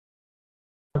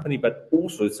company, but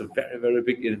also it's a very, very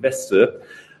big investor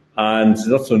and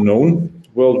not so known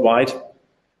worldwide.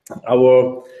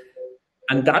 Our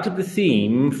undoubtedly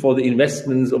theme for the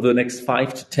investments over the next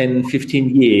 5 to 10,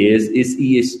 15 years is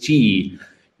ESG,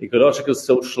 ecological,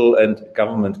 social, and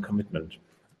government commitment.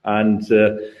 And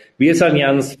we as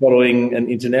Allianz following an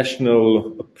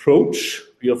international approach.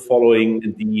 We are following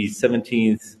the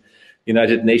 17th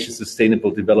United Nations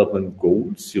Sustainable Development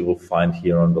Goals you will find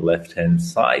here on the left-hand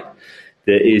side.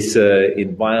 There is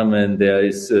environment, there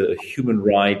is human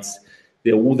rights,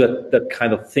 there are all that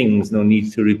kind of things, no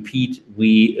need to repeat.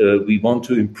 We want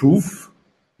to improve.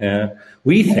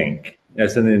 We think,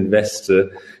 as an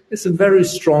investor, it's a very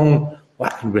strong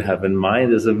weapon we have in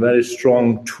mind. There's a very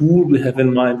strong tool we have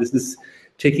in mind. This is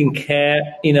taking care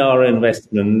in our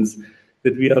investments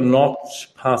that we are not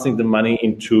passing the money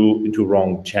into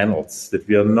wrong channels, that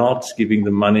we are not giving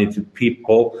the money to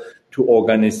people, to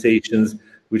organizations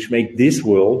which make this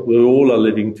world, where we all are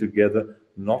living together,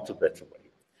 not a better way.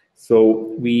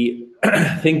 So we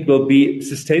think we'll be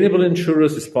sustainable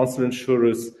insurers, responsible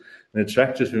insurers, an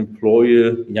attractive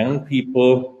employer. Young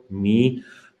people, me,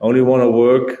 only want to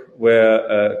work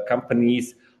where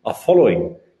companies are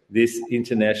following these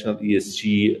international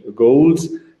ESG goals,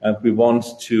 and we want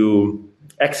to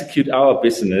execute our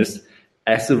business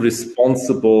as a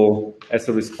responsible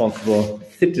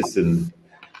citizen.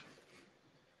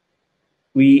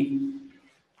 We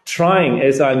trying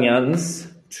as Allianz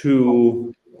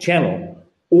to channel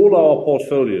all our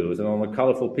portfolios, and on the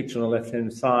colorful picture on the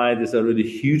left-hand side, these are really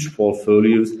huge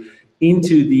portfolios,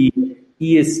 into the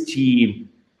ESG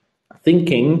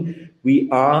thinking. We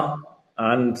are,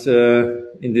 and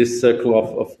in this circle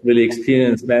of really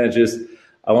experienced managers,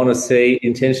 I want to say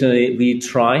intentionally, we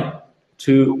try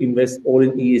to invest all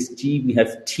in ESG. We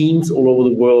have teams all over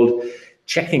the world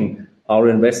checking our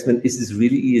investment. Is this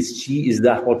really ESG? Is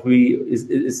that what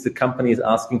is the company is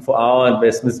asking for our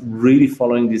investments, really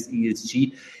following this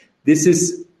ESG? This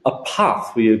is a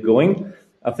path we are going.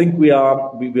 I think we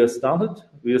are started.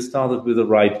 We are started with the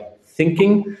right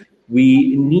thinking.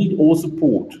 We need all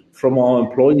support from our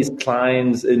employees,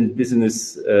 clients, and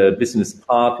business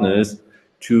partners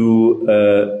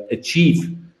to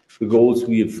achieve the goals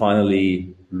we are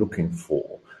finally looking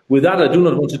for. With that, I do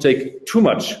not want to take too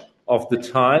much of the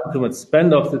time, too much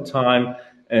spend of the time,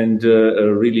 and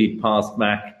really pass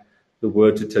back the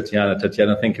word to Tatiana.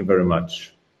 Tatiana, thank you very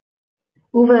much.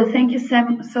 Uwe, thank you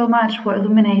so much for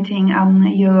illuminating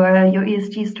your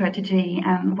ESG strategy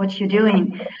and what you're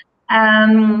doing.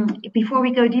 Before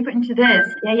we go deeper into this,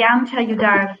 Jayanta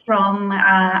Yudar from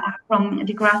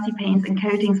Decorazzi Paints and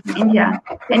Coatings from India,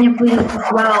 can you please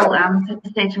as well set the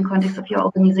stage and context of your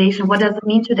organization? What does it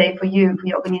mean today for you, for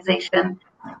your organization,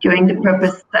 during the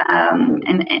purpose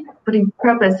and putting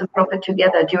purpose and profit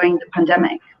together during the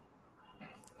pandemic?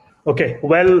 Okay,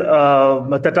 well,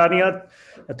 Tatiana,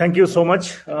 thank you so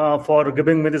much for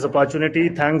giving me this opportunity.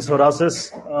 Thanks, Horasis,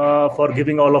 for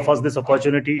giving all of us this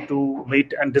opportunity to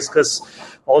meet and discuss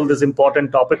all these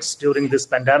important topics during this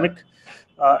pandemic.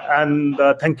 And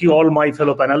thank you all my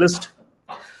fellow panelists.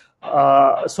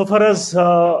 So far as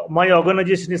my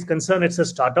organization is concerned, it's a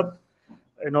startup.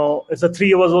 It's a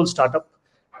 3-year-old startup.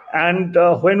 And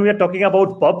when we are talking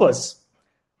about purpose,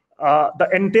 the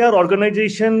entire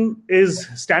organization is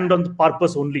stand on the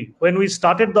purpose only. When we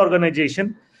started the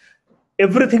organization,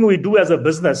 everything we do as a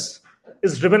business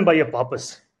is driven by a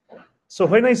purpose. So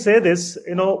when I say this,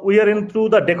 we are into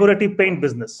the decorative paint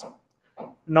business.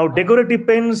 Now, decorative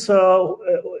paints,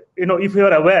 if you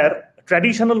are aware,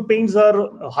 traditional paints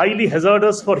are highly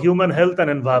hazardous for human health and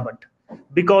environment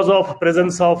because of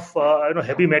presence of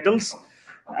heavy metals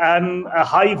and a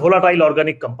high volatile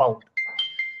organic compound.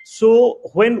 So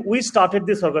when we started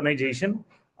this organization,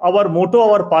 our motto,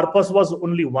 our purpose was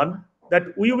only one, that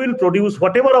we will produce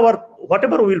whatever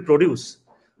we will produce,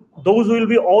 those will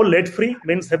be all lead free,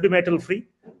 means heavy metal free,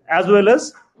 as well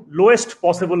as lowest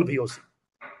possible VOC.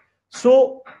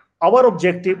 So our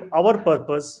objective, our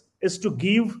purpose is to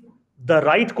give the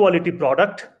right quality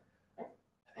product,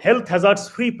 health hazards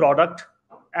free product,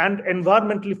 and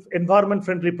environment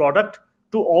friendly product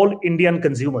to all Indian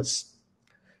consumers.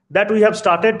 That we have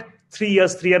started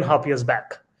 3.5 years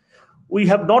back. We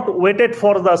have not waited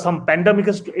for some pandemic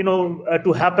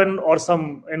to happen or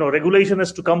some regulation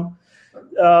has to come.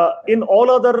 In all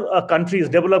other countries,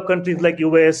 developed countries like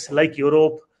US, like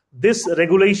Europe, this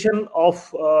regulation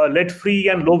of lead-free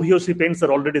and low VOC paints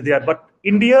are already there. But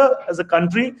India as a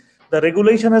country, the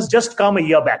regulation has just come a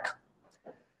year back.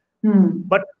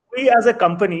 But we as a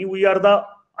company,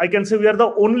 I can say we are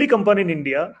the only company in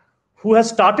India who has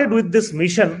started with this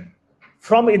mission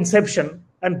from inception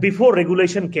and before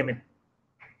regulation came in.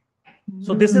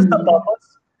 So this is the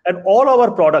purpose, and all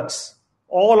our products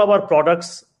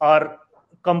are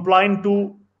compliant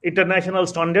to international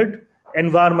standard,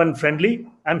 environment friendly,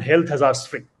 and health hazards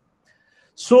free.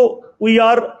 So we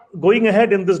are going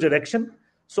ahead in this direction.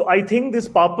 So I think this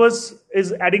purpose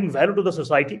is adding value to the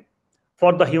society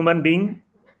for the human being,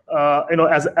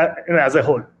 as a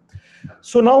whole.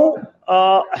 So now,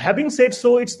 having said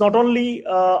so, it's not only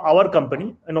our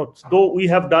company, though we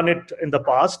have done it in the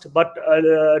past, but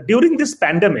during this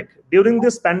pandemic,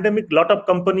 a lot of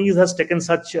companies has taken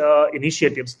such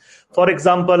initiatives. For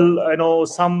example,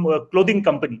 some clothing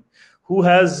company who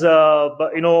has,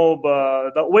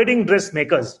 the wedding dress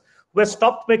makers who have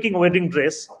stopped making wedding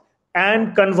dress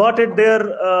and converted their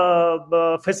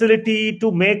facility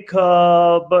to make,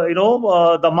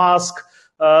 the mask,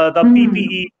 the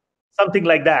PPE, something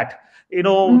like that.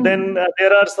 Then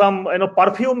there are some,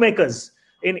 perfume makers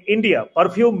in India.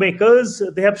 Perfume makers,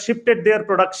 they have shifted their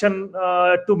production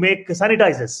to make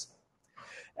sanitizers.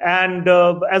 And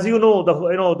as you know,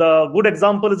 the good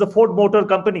example is the Ford Motor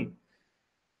Company.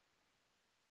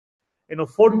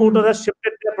 Ford Motor has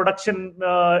shifted their production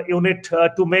unit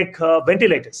to make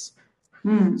ventilators.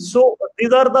 So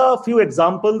these are the few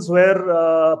examples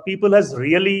where people has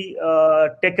really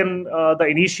taken the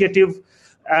initiative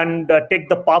and take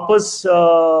the purpose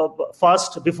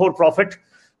first before profit,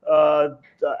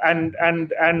 and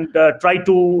try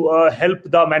to help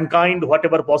the mankind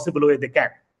whatever possible way they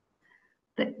can.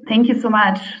 Thank you so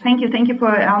much. Thank you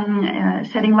for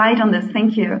shedding light on this.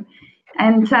 Thank you.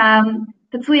 And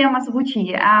Tatsuya,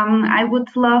 Masubuchi, I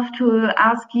would love to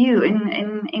ask you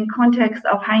in context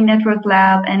of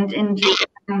HighNetWorthLab and in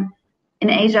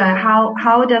Asia,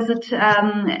 how does it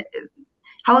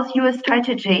how is your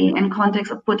strategy in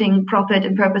context of putting profit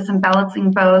and purpose and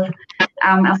balancing both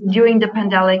during the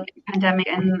pandemic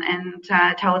and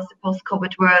towards the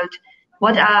post-COVID world?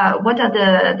 What are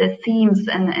the themes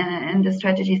and the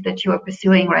strategies that you are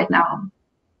pursuing right now?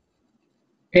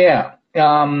 Yeah.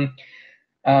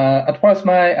 At first,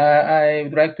 I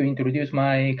would like to introduce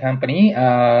my company.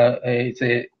 It's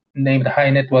named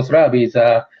HighNetWorthLab. Is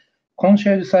a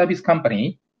concierge service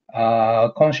company,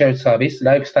 concierge service,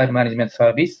 lifestyle management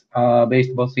service,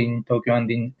 based both in Tokyo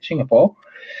and in Singapore.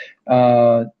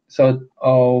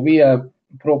 So we are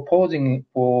proposing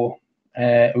for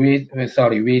with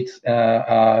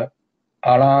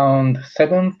around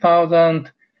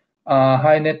 7,000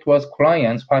 high net worth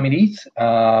clients, families,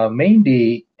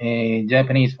 mainly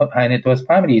Japanese high net worth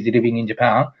families living in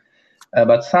Japan,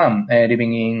 but some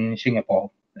living in Singapore.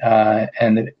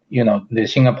 And, the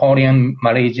Singaporean,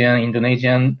 Malaysian,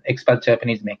 Indonesian, expat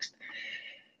Japanese mixed.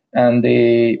 And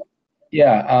because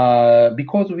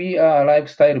we are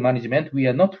lifestyle management, we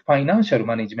are not financial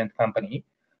management company.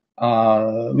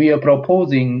 We are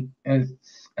proposing,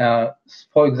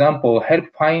 for example, help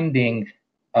finding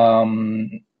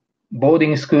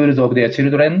boarding schools of their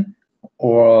children,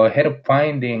 or help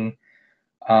finding,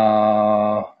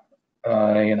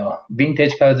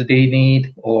 vintage cars they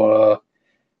need, or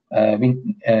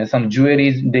some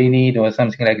jewelry they need, or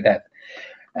something like that.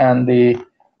 And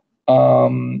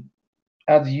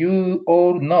as you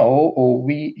all know,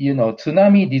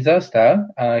 tsunami disaster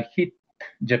hit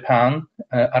Japan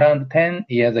around 10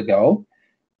 years ago,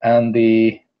 and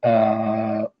we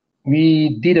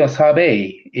did a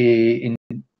survey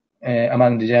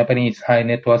among the Japanese high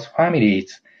net worth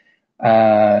families.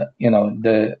 What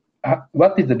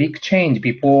is the big change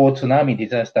before tsunami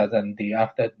disasters and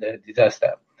after the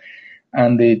disaster?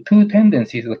 And the two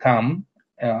tendencies come.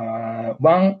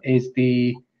 One is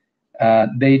they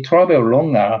travel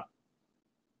longer,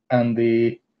 and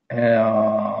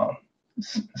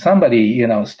somebody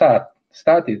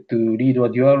started to lead a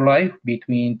dual life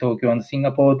between Tokyo and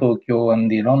Singapore, Tokyo and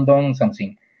London,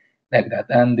 something like that.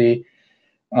 And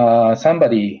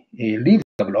somebody lives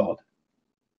abroad.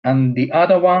 And the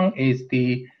other one is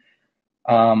they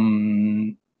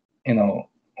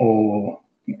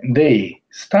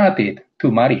started to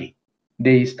marry.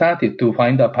 They started to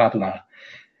find a partner.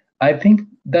 I think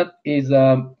that is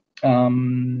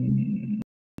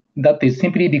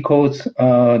simply because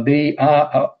they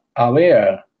are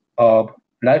aware of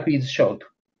life is short,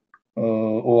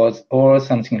 or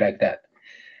something like that.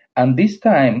 And this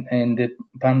time in the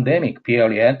pandemic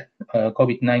period,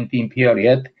 COVID-19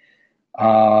 period,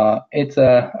 it's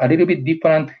a little bit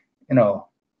different,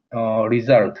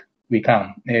 result we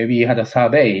had a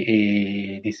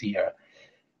survey this year,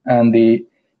 and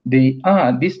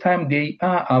this time they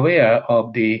are aware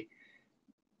of the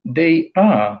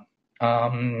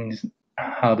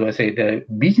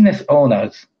business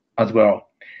owners as well.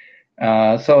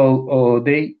 So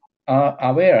they are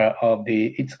aware of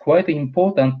it's quite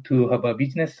important to have a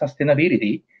business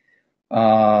sustainability.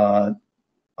 I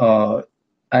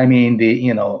mean,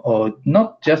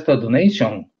 not just a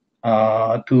donation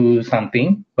to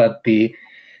something, but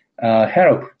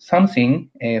help something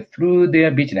through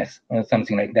their business or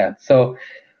something like that. So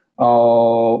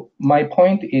my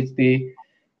point is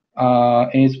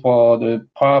is for the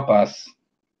purpose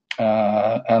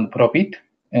and profit,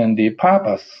 and the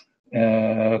purpose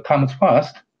comes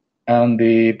first, and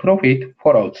the profit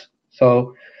follows.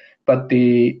 So, but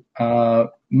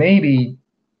maybe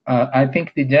I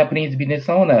think the Japanese business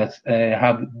owners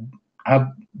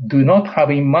do not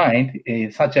have in mind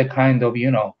such a kind of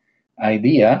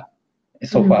idea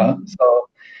so far. So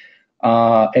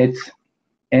it's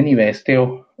anyway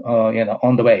still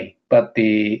on the way. But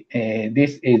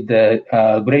this is the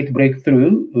great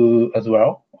breakthrough as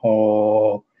well.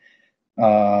 Or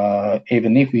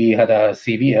even if we had a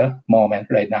severe moment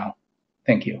right now.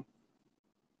 Thank you.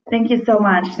 Thank you so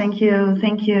much. Thank you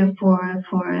for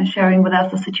sharing with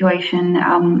us the situation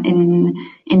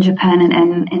in Japan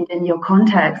and in your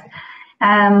context.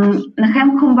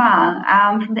 Nkem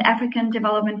Khumbah, from the African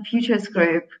Development Futures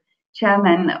Group,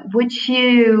 Chairman, would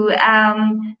you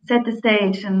set the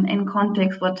stage in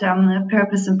context what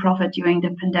purpose and profit during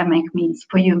the pandemic means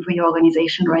for you and for your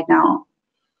organization right now?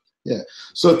 Yeah.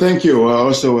 So thank you.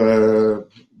 Also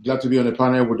glad to be on the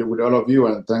panel with all of you,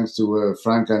 and thanks to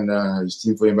Frank and his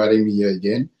team for inviting me here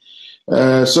again.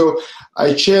 So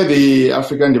I chair the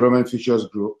African Development Futures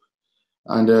Group,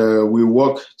 and we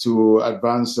work to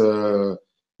advance a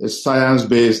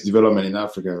science-based development in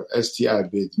Africa,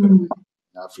 STI-based development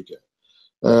in Africa.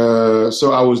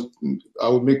 So I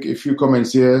will make a few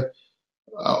comments here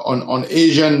on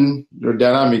Asian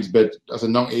dynamics, but as a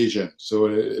non-Asian, so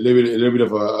a little bit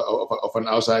of an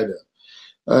outsider.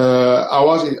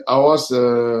 Ours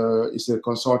is a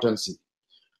consultancy,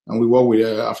 and we work with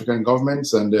African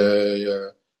governments and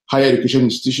higher education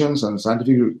institutions and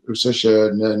scientific research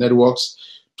networks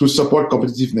to support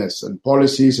competitiveness and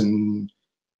policies and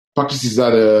practices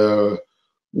that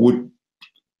would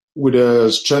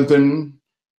strengthen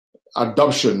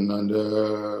adoption and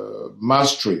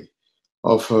mastery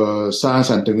of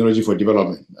science and technology for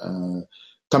development,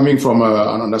 coming from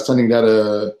an understanding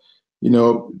that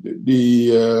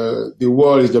the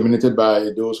world is dominated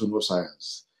by those who know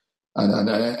science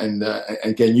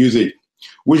and can use it.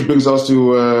 Which brings us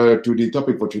to the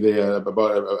topic for today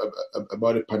about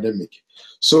the pandemic.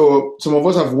 So some of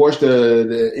us have watched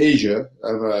the Asia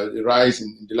rise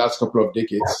in the last couple of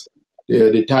decades,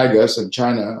 the tigers and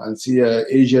China, and see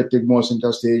Asia take more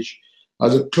center stage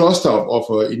as a cluster of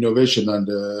innovation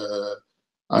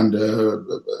and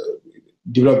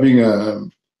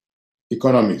developing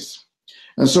economies.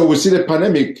 And so we see the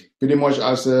pandemic pretty much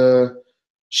as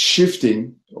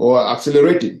shifting or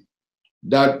accelerating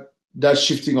that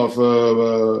shifting of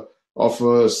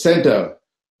center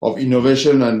of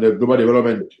innovation and global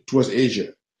development towards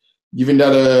Asia. Given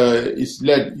that it's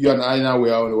led, you and I now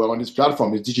we're on this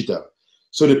platform, it's digital.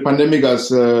 So the pandemic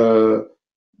has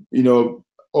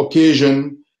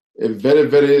occasioned a very,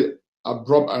 very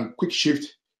abrupt and quick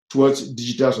shift towards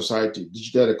digital society,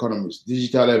 digital economies,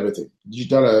 digital everything,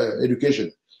 digital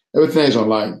education. Everything is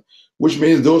online, which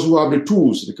means those who have the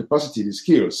tools, the capacity, the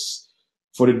skills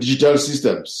for the digital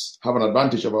systems have an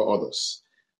advantage over others.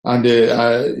 And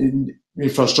in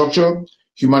infrastructure,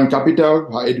 human capital,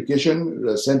 higher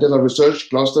education, centers of research,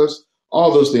 clusters,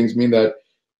 all those things mean that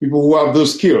people who have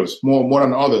those skills more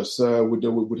than others would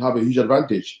have a huge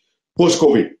advantage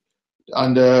post-COVID.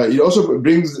 And it also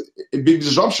brings a big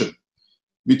disruption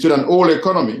between an old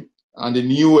economy and the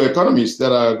new economies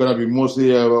that are going to be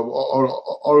mostly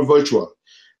all virtual.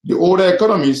 The older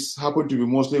economies happen to be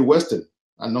mostly Western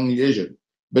and non-Asian,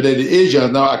 but the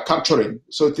Asians now are capturing,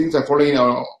 so things are falling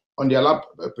on their lap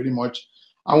pretty much.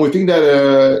 And we think that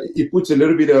it puts a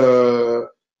little bit of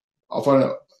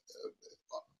an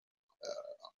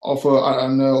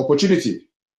opportunity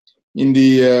in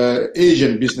the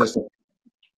Asian business,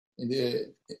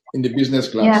 in the business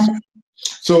class. Yeah.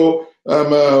 So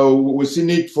we see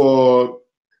need for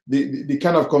the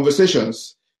kind of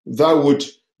conversations that would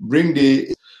bring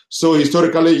so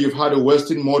historically you've had a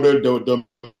Western model that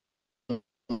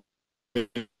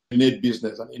dominate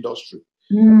business and industry.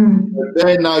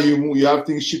 Then now you have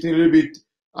things shifting a little bit,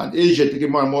 and Asia taking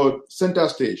more and more center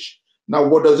stage. Now,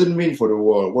 what does it mean for the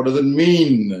world? What does it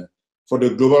mean for the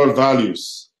global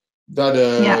values that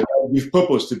give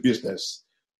purpose to business?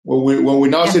 When we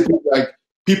now say things like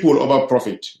people over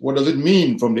profit, what does it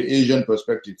mean from the Asian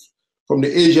perspective, from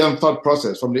the Asian thought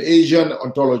process, from the Asian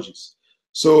ontologies?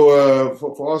 So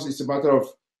for us, it's a matter of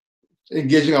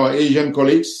engaging our Asian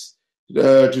colleagues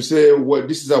to say, well,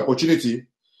 this is an opportunity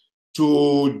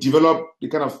to develop the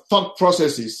kind of thought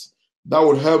processes that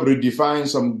would help redefine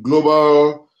some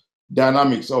global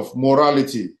dynamics of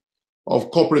morality,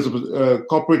 of corporate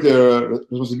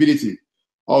responsibility,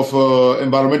 of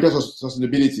environmental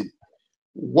sustainability.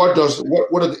 What does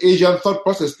the Asian thought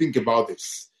process think about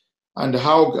this? And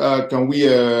how can we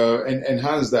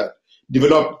enhance that?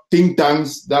 Develop think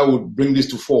tanks that would bring this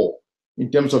to fore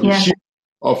in terms of the shift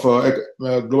of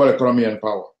global economy and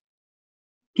power.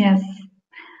 Yes.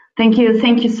 Thank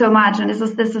you so much. And this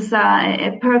is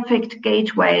a perfect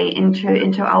gateway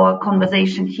into our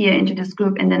conversation here, into this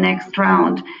group in the next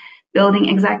round, building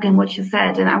exactly on what you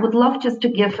said. And I would love just to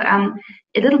give a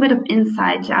little bit of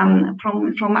insight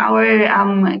from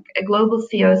our global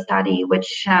CEO study,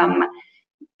 which some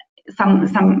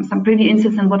pretty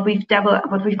insights in what we've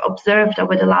observed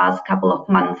over the last couple of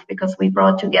months, because we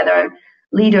brought together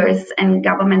leaders and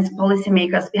governments,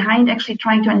 policymakers behind actually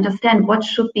trying to understand what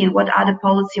should be and what are the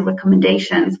policy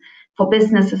recommendations for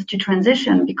businesses to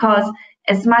transition. Because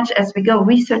as much as we go,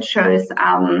 research shows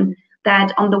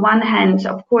that on the one hand,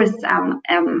 of course,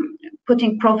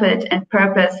 putting profit and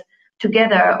purpose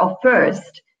together or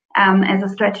first as a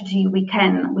strategy, we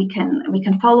can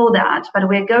follow that, but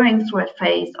we're going through a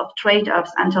phase of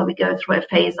trade-offs until we go through a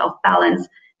phase of balance,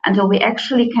 until we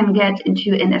actually can get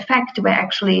into an effect where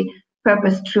actually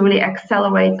purpose truly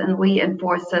accelerates and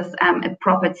reinforces a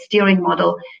profit steering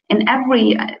model. In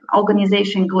every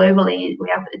organization globally, we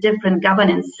have different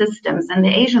governance systems, and the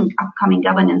Asian upcoming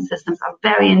governance systems are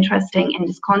very interesting in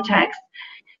this context.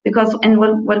 Because, and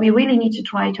what we really need to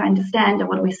try to understand and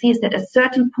what we see is that at a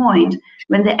certain point,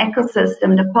 when the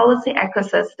ecosystem, the policy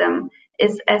ecosystem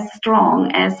is as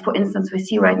strong as, for instance, we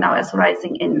see right now as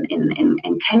rising in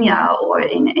Kenya or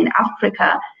in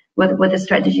Africa, with the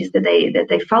strategies that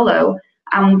they follow,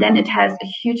 then it has a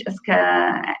huge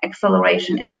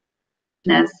acceleration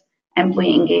in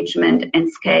employee engagement and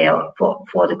scale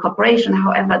for the corporation.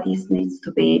 However, this needs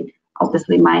to be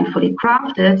obviously mindfully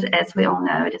crafted. As we all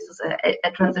know, this is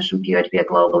a transition period we are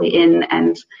globally in,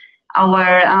 and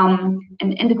our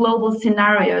in the global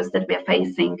scenarios that we are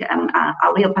facing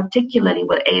are real, particularly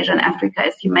with Asia and Africa,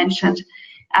 as you mentioned,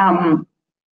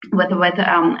 with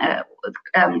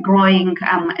growing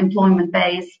employment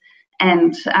base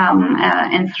and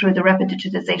through the rapid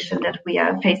digitization that we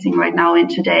are facing right now and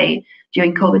today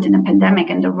during COVID and the pandemic,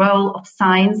 and the role of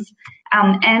science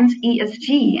and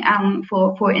ESG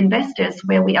for investors,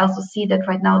 where we also see that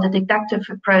right now the deductive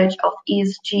approach of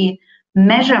ESG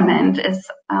measurement is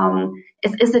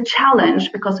a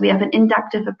challenge, because we have an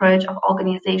inductive approach of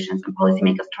organizations and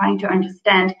policymakers trying to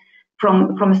understand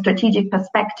from a strategic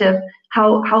perspective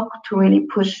how to really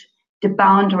push the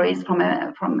boundaries from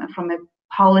a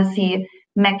policy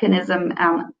mechanism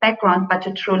background, but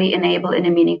to truly enable in a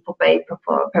meaningful way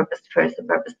for purpose-first and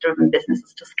purpose-driven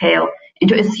businesses to scale and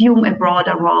to assume a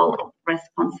broader role of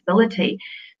responsibility.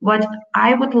 What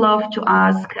I would love to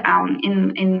ask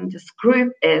in this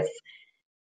group is,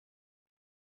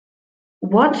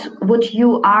 what would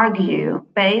you argue,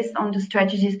 based on the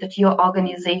strategies that your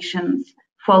organizations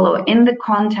follow in the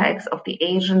context of the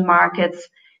Asian markets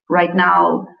right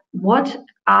now, what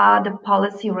are the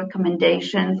policy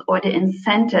recommendations or the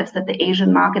incentives that the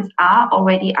Asian markets are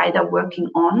already either working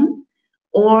on,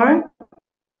 or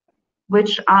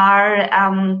which are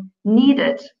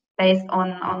needed based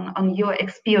on your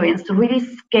experience to really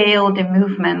scale the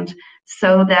movement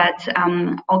so that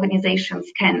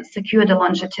organizations can secure the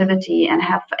longevity and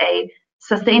have a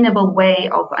sustainable way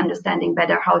of understanding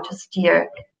better how to steer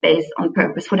based on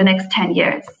purpose for the next 10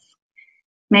 years?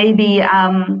 Maybe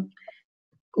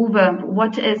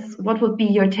Uwe, what would be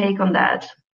your take on that?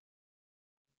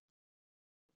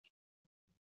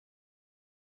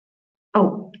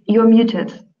 Oh, you're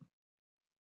muted.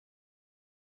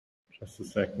 Just a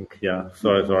second. Yeah,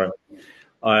 sorry.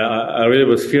 I really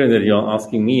was feeling that you're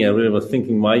asking me. I really was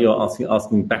thinking why you're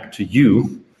asking back to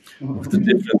you what the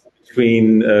difference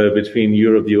between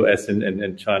Europe, US,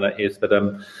 and China is. But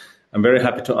I'm very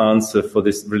happy to answer for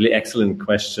this really excellent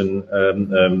question.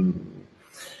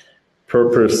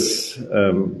 Purpose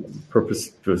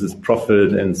versus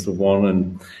profit, and so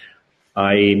on. And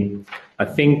I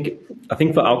think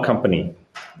for our company,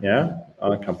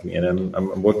 and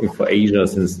I'm working for Asia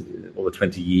since over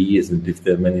 20 years and lived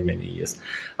there many years.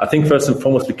 I think first and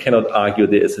foremost we cannot argue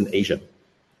there is an Asian,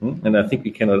 and I think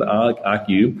we cannot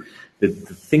argue that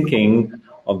the thinking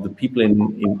of the people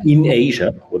in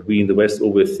Asia, what we in the West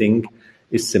always think,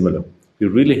 is similar. We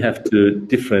really have to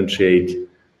differentiate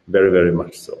very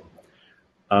much so.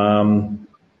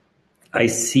 I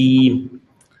see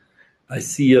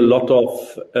a lot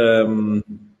of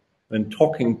when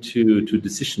talking to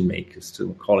decision makers,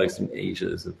 to colleagues in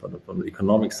Asia, from the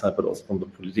economic side, but also from the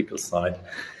political side,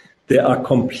 there are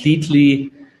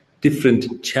completely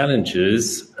different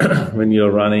challenges when you're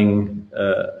running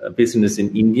a business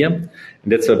in India.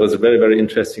 And that's why it was very, very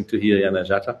interesting to hear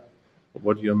Jayanta,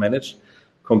 what you managed,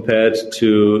 compared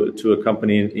to a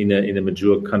company in a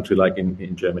mature country like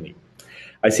in Germany.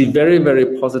 I see very,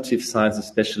 very positive signs,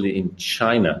 especially in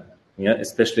China,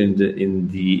 especially in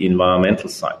the environmental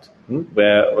side,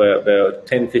 where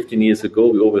 10, 15 years ago,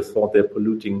 we always thought they're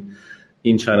polluting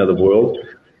in China the world.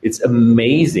 It's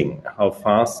amazing how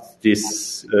fast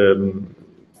this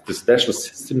the special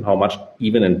system, how much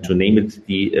even, and to name it,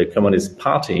 the Communist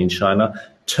Party in China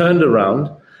turned around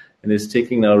and is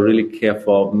taking now really care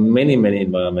for many, many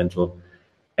environmental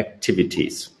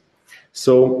activities.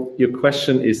 So your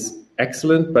question is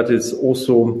excellent, but it's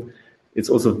also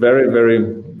very, very,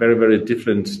 very, very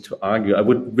different to argue. I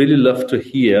would really love to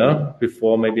hear,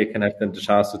 before maybe I can have the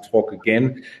chance to talk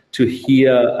again, to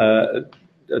hear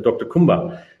Dr.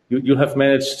 Khumbah. You have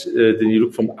managed, then you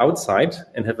look from outside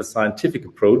and have a scientific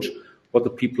approach, what the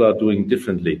people are doing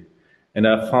differently. And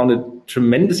I found it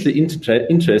tremendously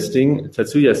interesting,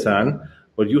 Tatsuya-san,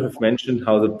 what you have mentioned,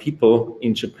 how the people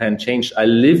in Japan changed. I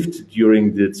lived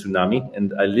during the tsunami,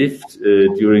 and I lived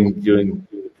during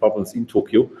the problems in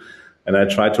Tokyo, and I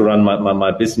tried to run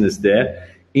my business there.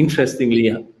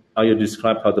 Interestingly, how you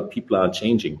describe how the people are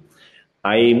changing.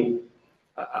 I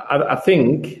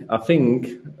think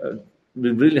we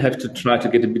really have to try to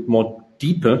get a bit more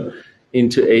deeper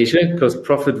into Asia, because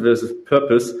profit versus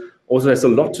purpose also has a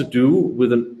lot to do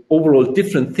with an overall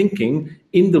different thinking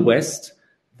in the West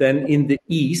than in the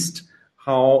East,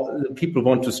 how people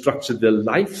want to structure their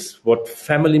lives, what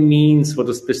family means, what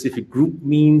a specific group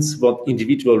means, what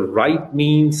individual right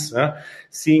means.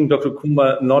 Seeing Dr.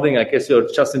 Khumbah nodding, I guess you're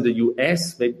just in the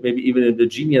US, maybe even in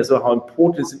Virginia, so how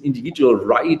important is an individual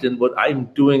right and what I'm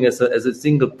doing as a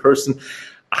single person.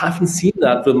 I haven't seen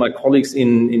that with my colleagues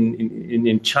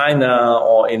in China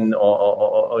or in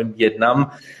Vietnam.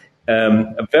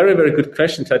 A very, very good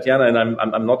question, Tatiana, and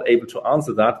I'm not able to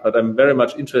answer that, but I'm very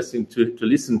much interested to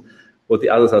listen what the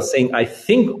others are saying. I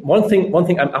think one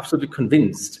thing I'm absolutely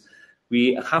convinced,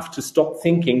 we have to stop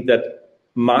thinking that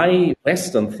my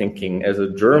Western thinking as a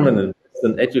German and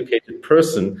Western educated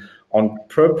person on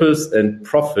purpose and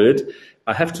profit,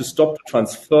 I have to stop to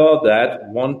transfer that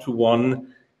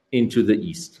one-to-one into the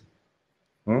East.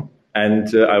 And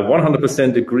I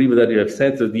 100% agree with that you have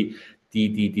said. So the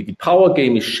power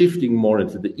game is shifting more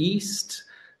into the East.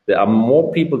 There are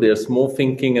more people, there's more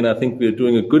thinking, and I think we're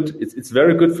doing it's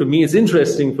very good for me. It's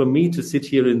interesting for me to sit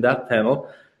here in that panel,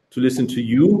 to listen to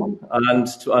you and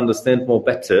to understand more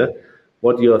better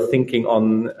what you're thinking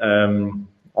on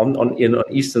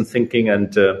Eastern thinking.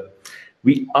 And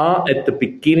we are at the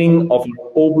beginning of an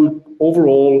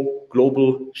overall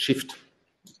global shift.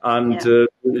 And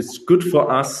it's good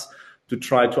for us to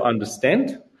try to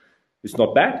understand. It's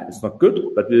not bad, it's not good,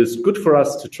 but it is good for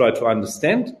us to try to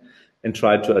understand and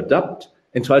try to adapt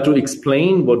and try to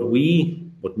explain what me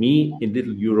in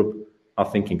Little Europe are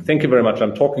thinking. Thank you very much.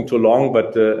 I'm talking too long,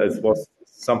 but it was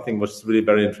something was really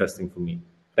very interesting for me.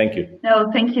 Thank you. No,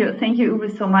 thank you,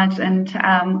 Uwe, so much. And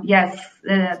yes,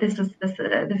 this is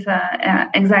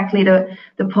exactly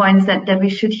the points that we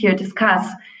should here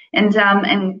discuss.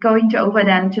 And going over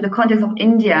then to the context of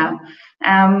India,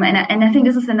 and I think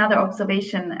this is another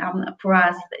observation for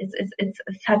us. It's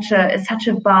such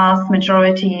a vast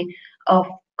majority of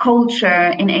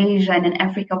culture in Asia and in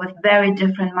Africa with very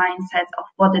different mindsets of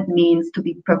what it means to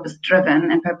be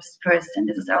purpose-driven and purpose-first. And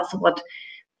this is also what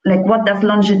does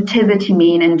longevity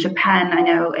mean in Japan? I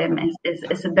know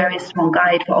is a very strong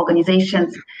guide for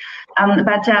organizations.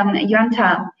 But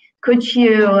Jayanta, could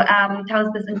you tell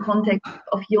us this in context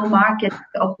of your market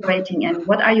operating in?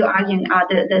 What are you arguing are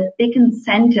the big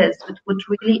incentives which would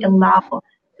really allow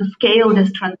to scale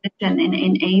this transition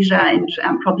in Asia and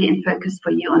probably in focus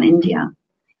for you on India?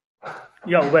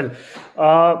 Yeah, well,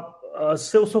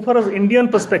 so far as Indian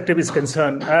perspective is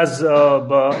concerned, as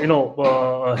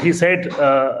he said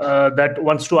that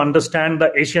wants to understand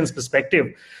the Asian's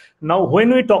perspective. Now,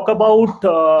 when we talk about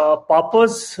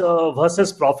purpose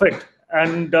versus profit,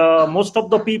 and most of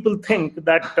the people think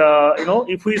that,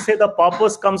 if we say the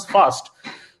purpose comes first,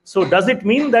 so does it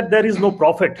mean that there is no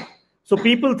profit? So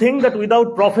people think that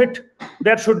without profit,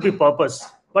 there should be purpose.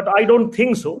 But I don't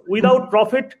think so. Without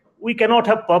profit, we cannot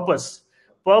have purpose.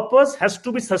 Purpose has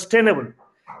to be sustainable.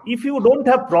 If you don't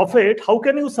have profit, how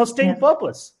can you sustain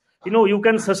purpose? You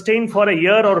can sustain for a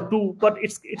year or two, but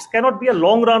it cannot be a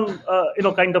long run,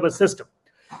 kind of a system.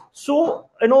 So,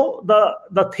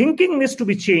 the thinking needs to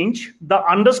be changed. The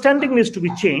understanding needs to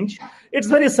be changed. It's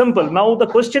very simple. Now, the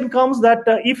question comes that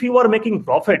if you are making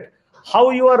profit, how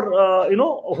you are,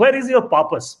 where is your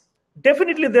purpose?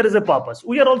 Definitely there is a purpose.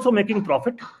 We are also making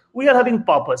profit. We are having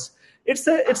purpose. It's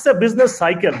a business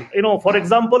cycle. For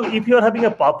example, if you are having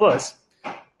a purpose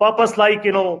like,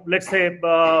 let's say,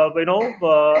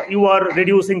 you are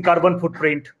reducing carbon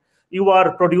footprint, you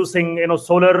are producing,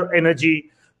 solar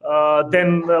energy,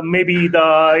 then maybe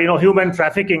the, human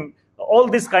trafficking, all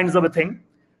these kinds of a thing.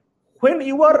 When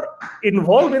you are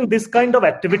involved in this kind of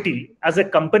activity as a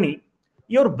company,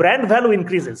 your brand value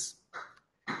increases.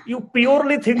 You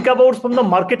purely think about from the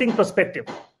marketing perspective.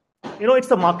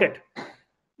 It's a market.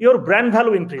 Your brand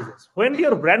value increases. When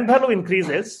your brand value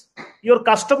increases, your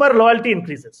customer loyalty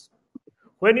increases.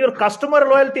 When your customer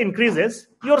loyalty increases,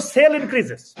 your sale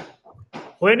increases.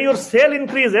 When your sale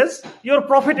increases, your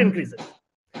profit increases.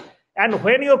 And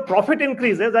when your profit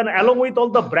increases, and along with all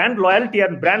the brand loyalty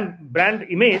and brand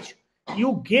image,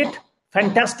 you get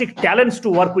fantastic talents to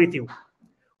work with you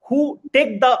who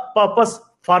take the purpose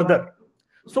further.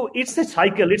 So it's a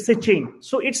cycle, it's a chain.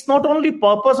 So it's not only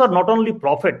purpose or not only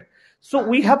profit. So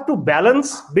we have to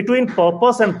balance between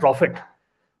purpose and profit.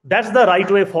 That's the right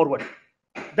way forward.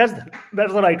 That's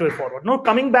the right way forward. Now,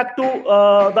 coming back to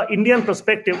the Indian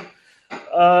perspective,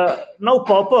 now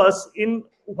purpose in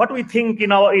what we think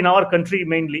in our country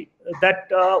mainly, that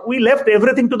we left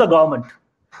everything to the government.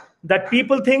 That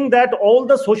people think that all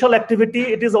the social activity,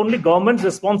 it is only government's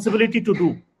responsibility to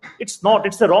do. It's not.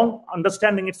 It's a wrong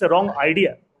understanding. It's a wrong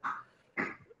idea.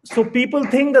 So people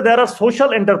think that there are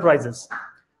social enterprises.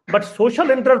 But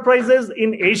social enterprises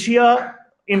in Asia,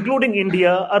 including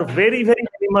India, are very, very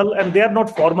minimal, and they are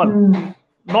not formal.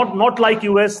 Not like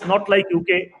US, not like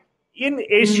UK. In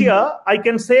Asia, I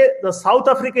can say the South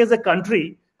Africa is a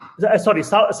country.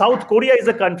 South Korea is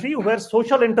a country where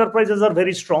social enterprises are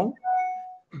very strong.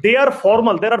 They are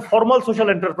formal. There are formal social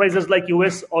enterprises like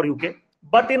US or UK.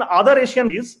 But in other Asian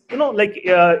countries, like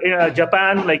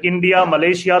Japan, like India,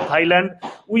 Malaysia, Thailand,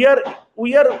 we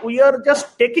are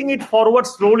just taking it forward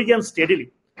slowly and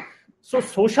steadily. So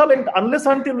unless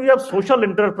until we have social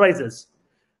enterprises,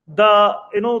 the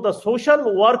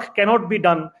social work cannot be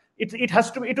done.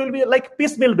 It will be like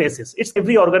piecemeal basis.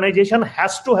 Every organization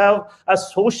has to have a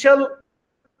social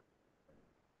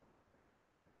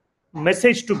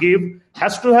message to give,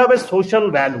 has to have a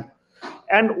social value.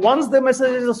 And once the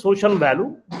message is a social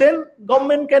value, then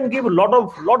government can give a lot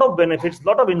of benefits,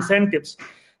 lot of incentives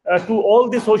to all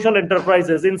the social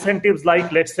enterprises. Incentives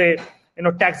like, let's say,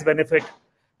 tax benefit,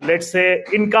 let's say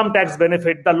income tax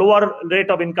benefit, the lower rate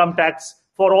of income tax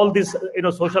for all these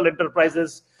social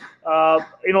enterprises.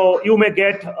 You may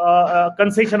get a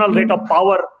concessional rate of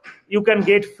power. You can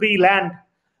get free land.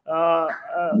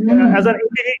 As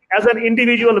an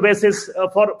individual basis,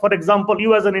 for example,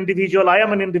 you as an individual, I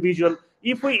am an individual.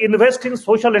 If we invest in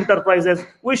social enterprises,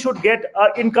 we should get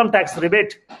income tax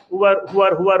rebate who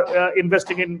are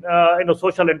investing in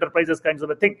social enterprises kinds of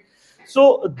a thing.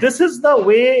 So this is the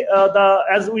way,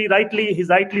 as he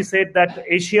rightly said, that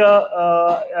Asia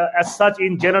as such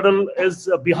in general is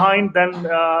behind than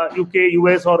UK,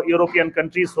 US or European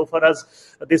countries so far as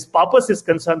this purpose is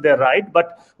concerned. They're right,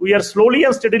 but we are slowly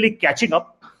and steadily catching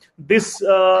up. This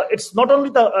it's not only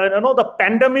the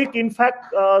pandemic. In fact,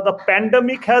 the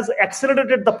pandemic has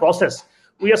accelerated the process.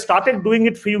 We have started doing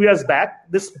it few years back.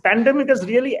 This pandemic has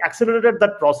really accelerated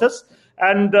that process.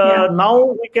 And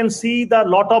now we can see the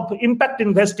lot of impact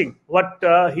investing, what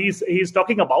he's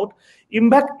talking about.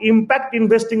 Impact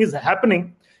investing is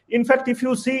happening. In fact, if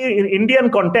you see in Indian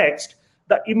context,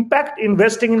 the impact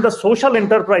investing in the social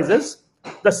enterprises,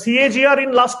 the CAGR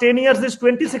in last 10 years is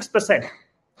 26%.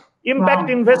 Impact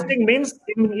investing means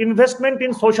investment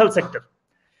in social sector.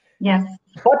 Yes.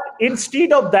 But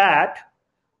instead of that,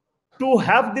 to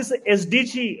have this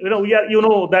SDG,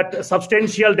 that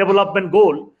substantial development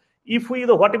goal, if we,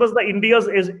 what was the India's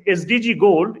SDG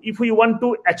goal, if we want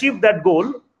to achieve that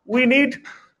goal, we need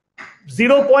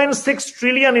 0.6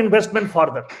 trillion investment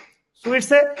further. So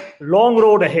it's a long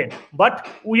road ahead, but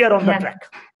we are on the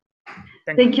track.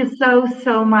 Thank you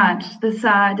so much. These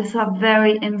are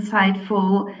very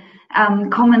insightful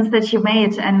comments that you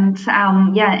made, and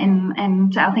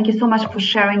thank you so much for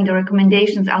sharing the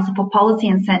recommendations, also for policy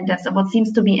incentives of what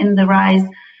seems to be on the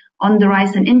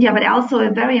rise in India, but also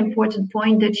a very important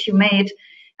point that you made.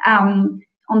 On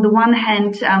the one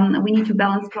hand, we need to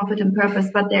balance profit and purpose,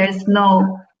 but there is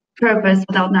no purpose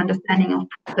without an understanding of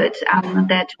profit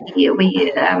that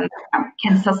we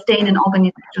can sustain an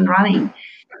organization running.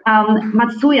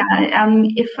 Tatsuya,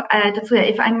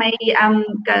 if I may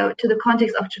go to the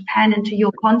context of Japan and to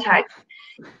your context,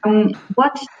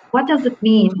 What does it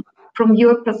mean from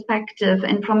your perspective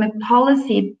and from a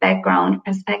policy background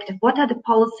perspective? What are the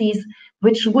policies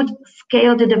which would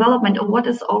scale the development, or what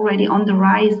is already on the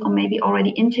rise, or maybe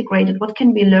already integrated? What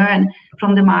can we learn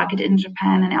from the market in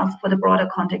Japan and also for the broader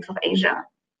context of Asia?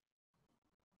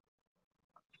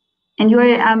 And you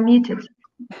are muted.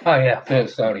 Oh yeah,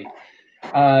 sorry.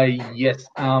 Yes.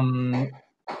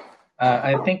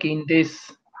 I think in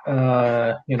this,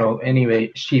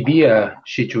 anyway, severe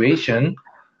situation,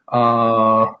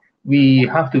 we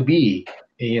have to be,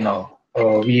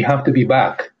 we have to be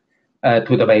back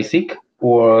to the basic,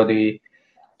 or the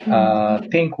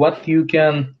think what you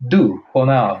can do for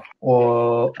now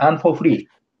and for free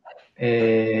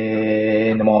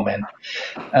in the moment.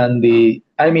 And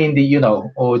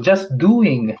or just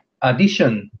doing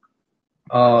addition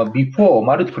before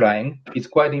multiplying is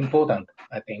quite important,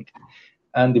 I think.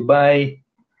 And by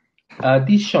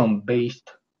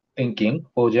addition-based thinking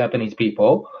for Japanese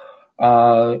people,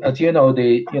 as you know,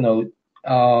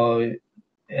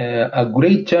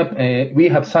 we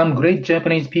have some great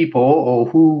Japanese people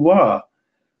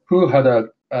who had a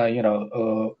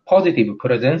positive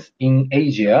presence in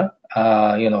Asia,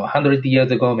 100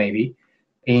 years ago maybe,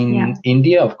 in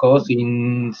India, of course,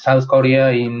 in South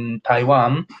Korea, in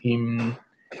Taiwan, in,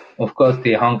 of course,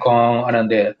 the Hong Kong around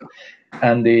there.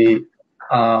 And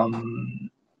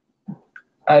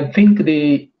I think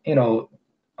we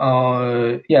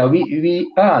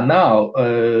have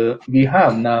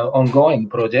now ongoing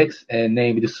projects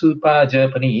named Super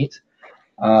Japanese,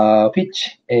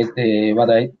 which is what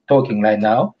I'm talking right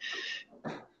now.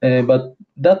 But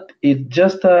that is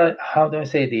just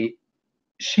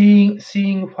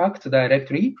seeing facts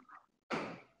directly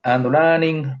and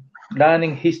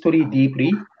learning history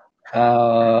deeply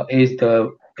is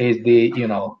the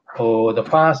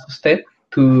first step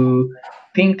to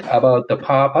think about the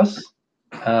purpose,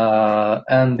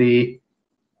 and the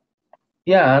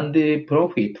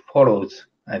profit follows,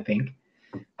 I think.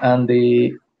 And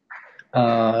this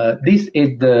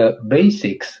is the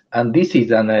basics, and this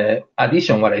is an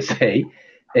addition what I say.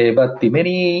 But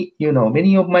many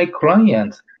of my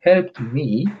clients helped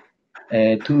me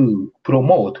to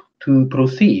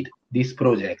proceed this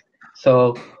project.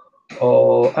 So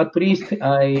at least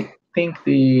I think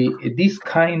this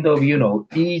kind of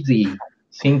easy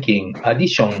thinking,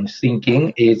 addition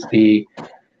thinking is it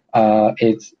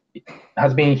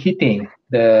has been hitting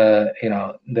the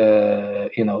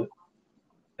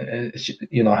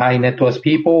high net worth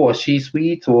people or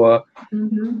C-suites or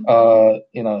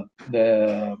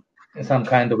some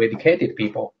kind of educated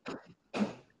people.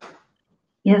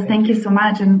 Yes, thank you so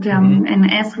much. And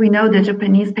and as we know, the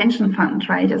Japanese pension fund,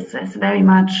 right, is very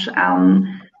much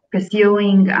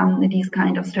pursuing these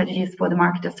kind of strategies for the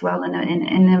market as well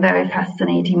in a very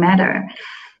fascinating manner.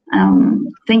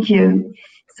 Thank you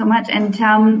so much. And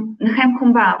Nkem,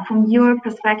 Khumbah, from your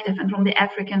perspective and from the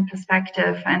African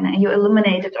perspective, and you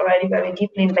illuminated already very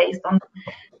deeply based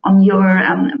on your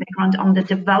background on the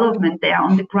development there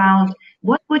on the ground,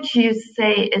 what would you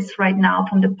say is right now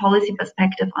from the policy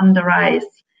perspective on the rise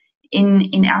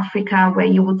in Africa, where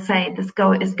you would say this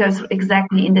goes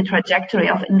exactly in the trajectory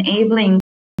of enabling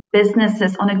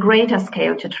businesses on a greater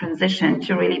scale to transition,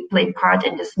 to really play part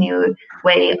in this new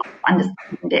way of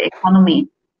understanding the economy?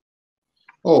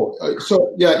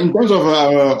 In terms of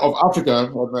Africa,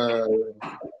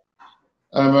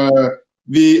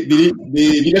 the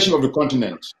leadership of the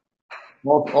continent,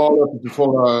 of all the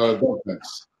 54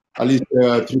 governments, at least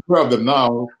 3 of them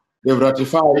now, they've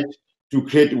ratified to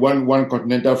create one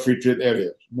continental free trade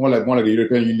area, more like the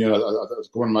European Union as a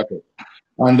common market.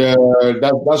 And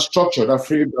that structure, that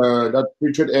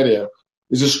free trade area,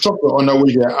 is a structure under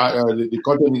which the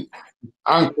continent is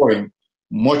anchoring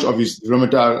much of its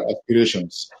developmental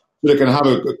aspirations. So they can have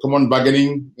a common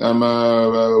bargaining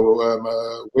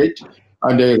weight,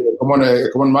 and a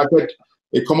common market,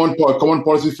 a common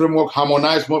policy framework,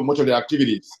 harmonize much of the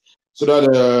activities, so that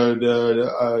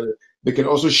they can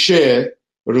also share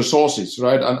resources,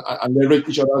 right, and leverage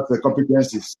each other's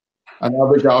competencies and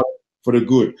average out for the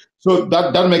good. So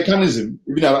that mechanism,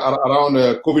 even around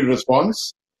COVID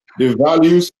response, the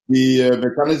values, the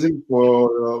mechanism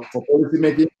for policy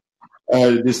making,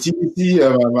 the CDC,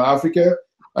 Africa,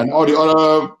 and all the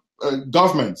other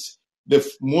governments, they've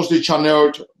mostly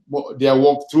channeled their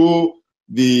work through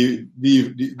the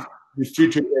free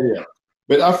trade area.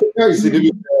 But Africa is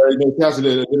has a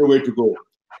little way to go.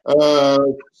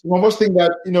 Some of us think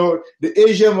that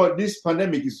this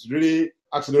pandemic is really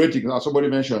accelerating, as somebody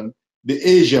mentioned, the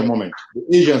Asia moment,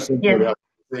 the Asian century.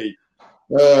 Yes.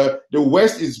 The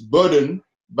West is burdened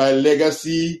by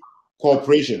legacy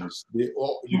corporations, the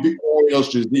big oil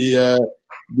industries, the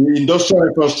the industrial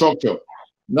infrastructure.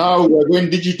 Now we're going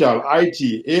digital,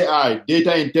 IT, AI,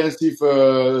 data-intensive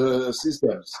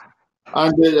systems.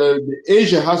 And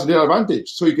Asia has the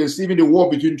advantage. So you can see even the war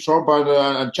between Trump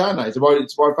and China. It's about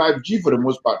 5G for the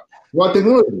most part. It's about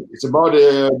technology. It's about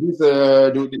the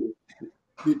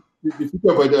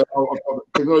future of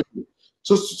technology.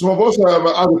 So some of us have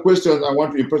other questions I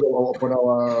want to impress upon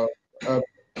our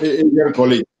Asian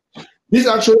colleagues. This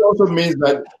actually also means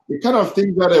that the kind of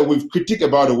things that we've critiqued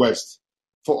about the West,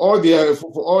 for all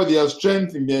their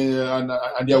strength and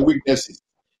their weaknesses,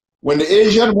 when the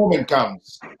Asian moment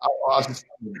comes,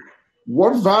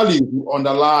 what values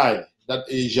underlie that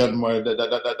Asian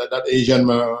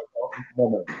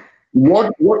moment?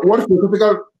 What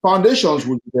philosophical foundations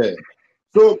will be there?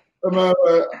 So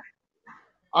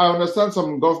I understand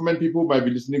some government people might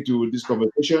be listening to this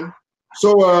conversation.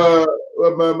 So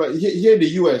here in the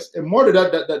US, a model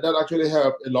that actually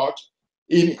helped a lot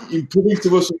in improving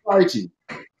civil society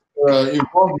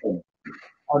involvement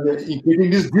and in creating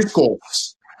this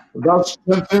discourse that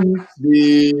strengthens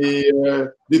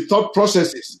the thought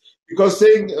processes. Because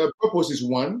saying purpose is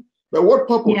one, but what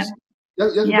purpose?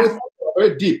 That's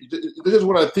very deep. This is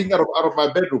what I think out of my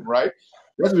bedroom, right?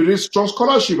 There's really strong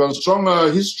scholarship and strong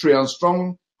history and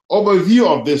strong overview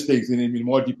of these things in a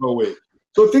more deeper way.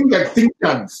 So things like think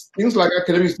tanks, things like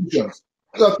academic institutions,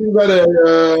 those are things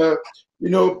that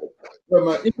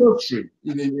industry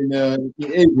in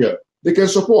Asia they can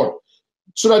support,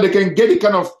 so that they can get the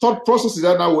kind of thought processes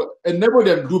that now will enable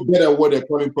them to do better what they're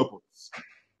calling purpose,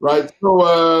 right?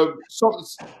 So,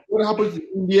 what happens in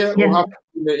India or happens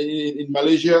in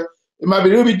Malaysia, it might be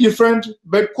a little bit different,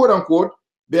 but quote unquote,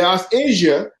 they ask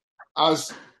Asia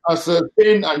as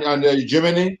Spain and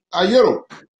Germany are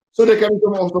Europe. So there can be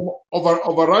some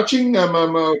overarching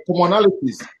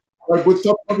commonalities, but with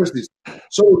thought processes.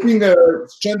 So we think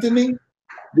strengthening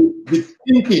the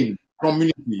thinking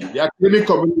community, the academic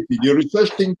community, the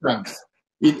research think tanks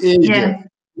in Asia,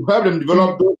 to help them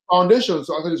develop those foundations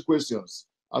to answer these questions.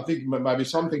 I think might be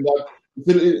something that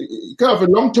is kind of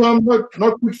a long-term,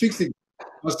 not quick fixing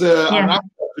as an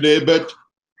answer today, but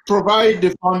provide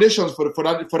the foundations for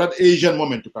that Asian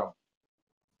moment to come.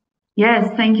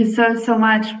 Yes, thank you so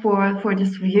much for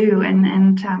this view,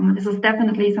 and this is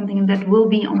definitely something that will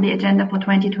be on the agenda for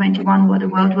 2021, where the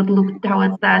world would look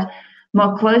towards that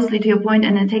more closely, to your point,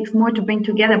 and it takes more to bring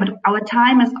together. But our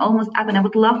time is almost up, and I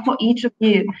would love for each of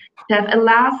you to have a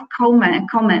last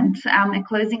comment, a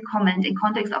closing comment in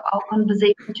context of our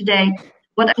conversation today.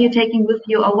 What are you taking with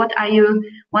you, or what are you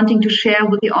wanting to share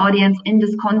with the audience in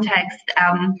this context?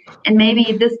 And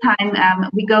maybe this time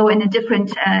we go in a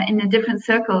different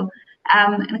circle.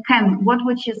 Nkem, what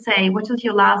would you say? What is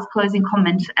your last closing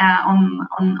comment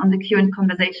on the current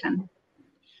conversation?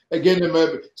 Again,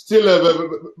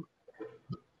 still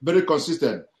very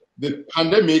consistent. The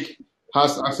pandemic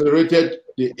has accelerated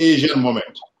the Asian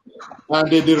moment, and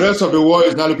the rest of the world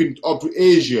is now looking up to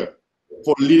Asia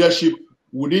for leadership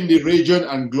within the region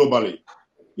and globally,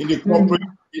 in the corporate,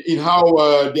 in how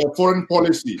their foreign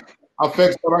policy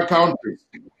affects other countries.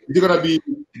 Is it going to be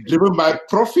driven by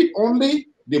profit only,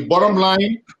 the bottom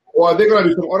line, or are there going to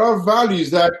be some other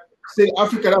values that, say,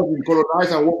 Africa has been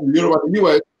colonized and work with Europe and the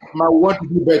US might want to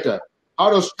do better? How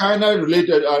does China relate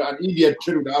and India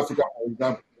trade with Africa, for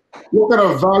example? What kind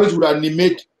of values would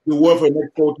animate the world for the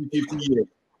next 40, 50 years?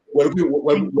 Well, we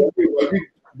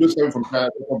just coming from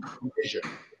Asia.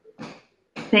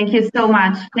 Thank you so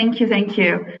much. Thank you.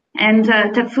 And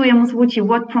Tatsuya, Masubuchi,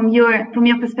 what from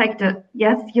your perspective?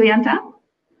 Yes, Jayanta?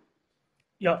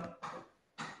 Yeah.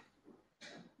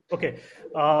 Okay.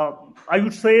 I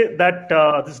would say that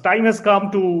this time has come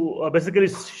to basically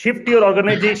shift your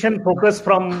organization focus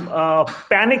from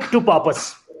panic to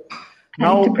purpose.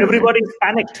 Now everybody is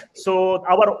panicked. So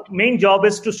our main job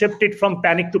is to shift it from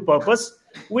panic to purpose.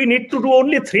 We need to do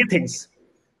only 3 things.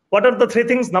 What are the 3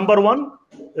 things? Number 1,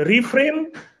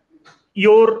 reframe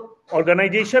your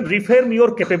organization, reframe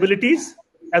your capabilities.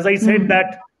 As I said,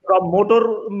 that from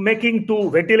motor making to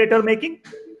ventilator making,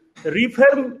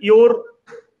 reframe your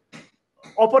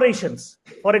operations.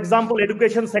 For example,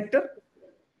 education sector,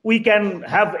 we can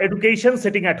have education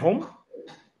sitting at home.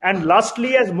 And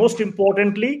lastly, as most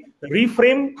importantly,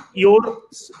 reframe your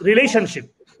relationship.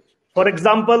 For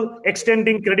example,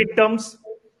 extending credit terms,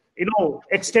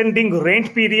 extending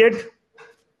rent period,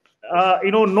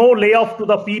 no layoff to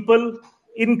the people,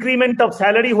 increment of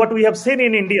salary. What we have seen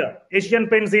in India, Asian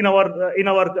Paints in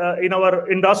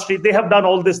our industry, they have done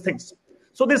all these things.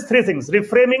 So these 3 things: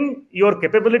 reframing your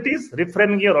capabilities,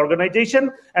 reframing your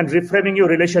organization, and reframing your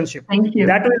relationship. Thank you.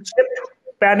 That will shift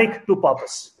panic to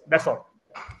purpose. That's all.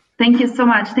 Thank you so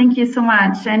much. Thank you so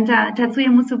much. And Tatsuya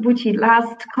Masubuchi,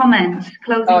 last comment,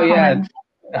 closing comment.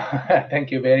 Thank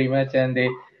you very much. And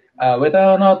whether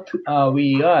or not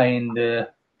we are in the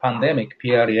pandemic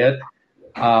period,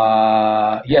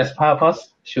 yes,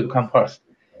 purpose should come first.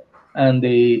 And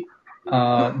the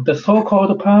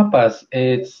so-called purpose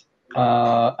is,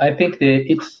 I think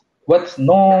it's what's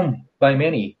known by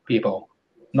many people,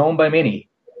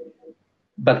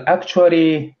 but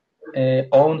actually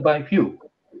owned by few.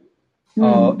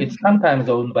 It's sometimes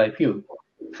owned by few.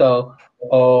 So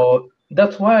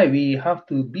that's why we have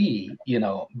to be,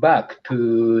 back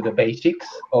to the basics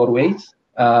always.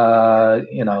 Whether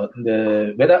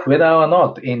or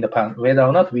not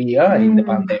we are in the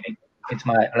pandemic. It's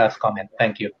my last comment.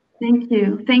 Thank you.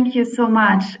 Thank you so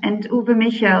much. And Uwe,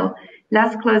 Michel,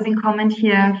 last closing comment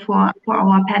here for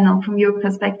our panel from your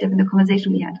perspective in the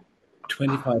conversation we had.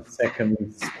 25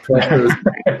 seconds. Purpose,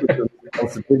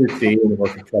 responsibility, and it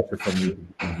was a pleasure for me to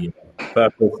be here.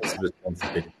 Purpose,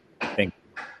 responsibility. Thank you.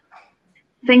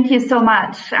 Thank you so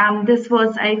much. This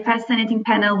was a fascinating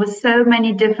panel with so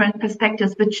many different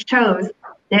perspectives, which shows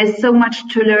there's so much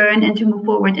to learn and to move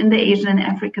forward in the Asian and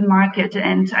African market.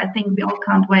 And I think we all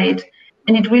can't wait.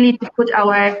 And it really to put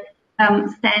our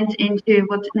stand into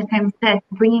what Nkem said,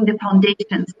 bringing the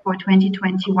foundations for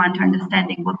 2021 to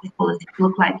understanding what this policy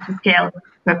look like to scale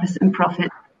purpose and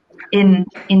profit in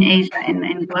Asia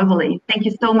and globally. Thank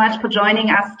you so much for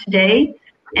joining us today.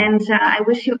 And I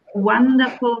wish you a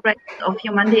wonderful rest of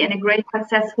your Monday and a great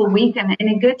successful week and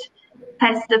a good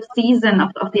festive season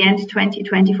of the end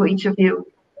 2020 for each of you.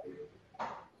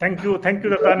 Thank you,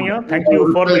 Tatiana. Thank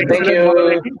you for the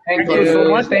excellent Thank you so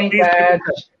much. Thank you.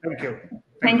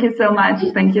 Thank you so much.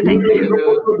 Thank you.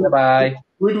 Bye.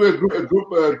 We do a group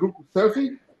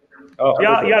selfie?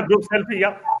 Yeah, group selfie,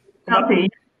 yeah. Selfie.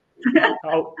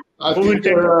 I think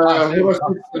Horasis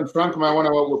and Frank might want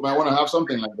to have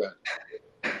something like that.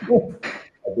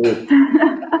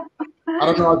 I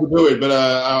don't know how to do it, but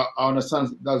I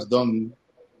understand that's done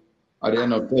at the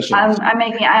end of the session.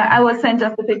 I will send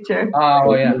us the picture.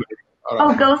 Oh, yeah. Right.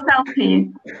 Oh, go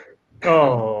selfie.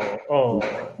 Oh.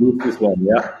 Use this one,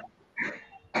 yeah.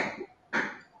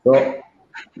 So,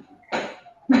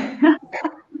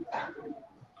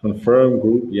 confirm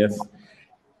group, yes.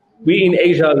 We in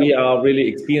Asia, we are really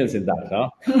experienced in that, huh?